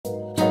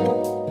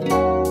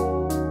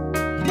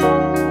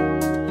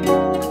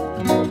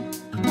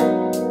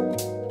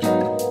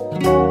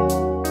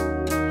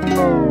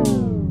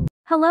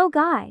Hello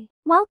guy,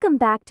 welcome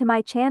back to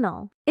my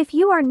channel. If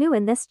you are new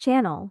in this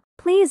channel,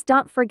 please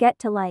don't forget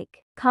to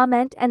like,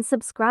 comment and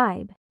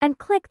subscribe, and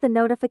click the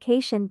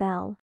notification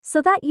bell, so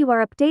that you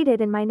are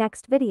updated in my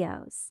next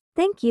videos.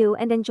 Thank you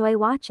and enjoy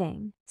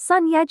watching.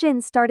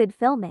 SONYEJIN started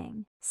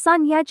filming.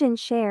 SONYEJIN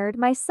shared,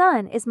 "My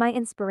son is my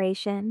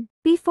inspiration.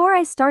 Before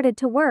I started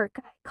to work,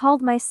 I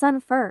called my son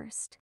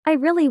first. I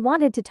really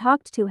wanted to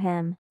talk to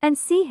him, and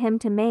see him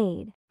to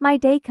made my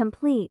day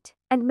complete,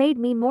 and made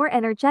me more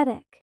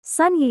energetic."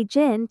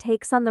 SONYEJIN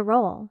takes on the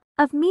role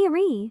of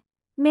Miri,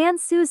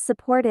 Mansu's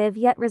supportive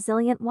yet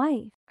resilient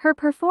wife. Her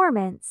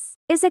performance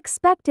is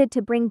expected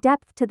to bring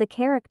depth to the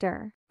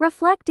character,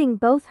 reflecting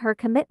both her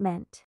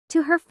commitment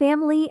to her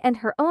family and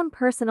her own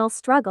personal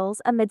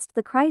struggles amidst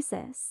the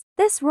crisis.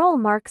 This role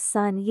marks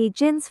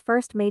SONYEJIN's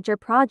first major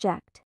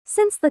project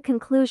since the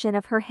conclusion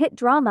of her hit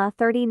drama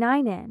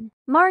 39 in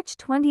March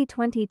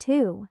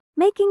 2022,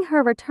 making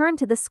her return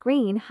to the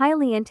screen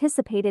highly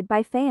anticipated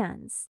by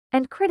fans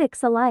and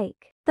critics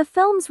alike. The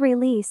film's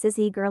release is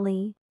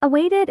eagerly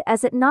awaited,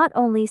 as it not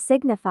only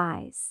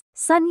signifies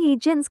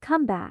SONYEJIN's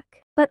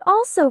comeback, but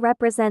also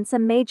represents a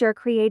major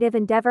creative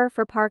endeavor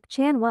for Park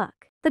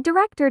Chan-wook. The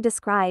director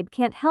described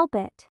Can't Help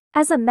It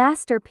as a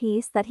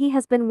masterpiece that he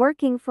has been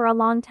working for a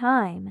long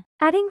time,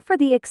 adding for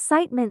the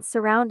excitement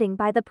surrounding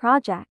by the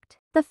project.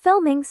 The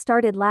filming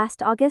started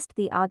last August,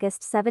 the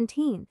August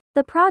 17th.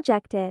 The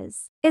project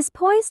is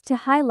poised to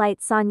highlight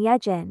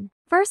SONYEJIN's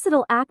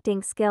versatile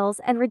acting skills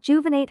and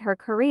rejuvenate her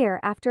career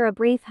after a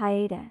brief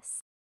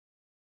hiatus.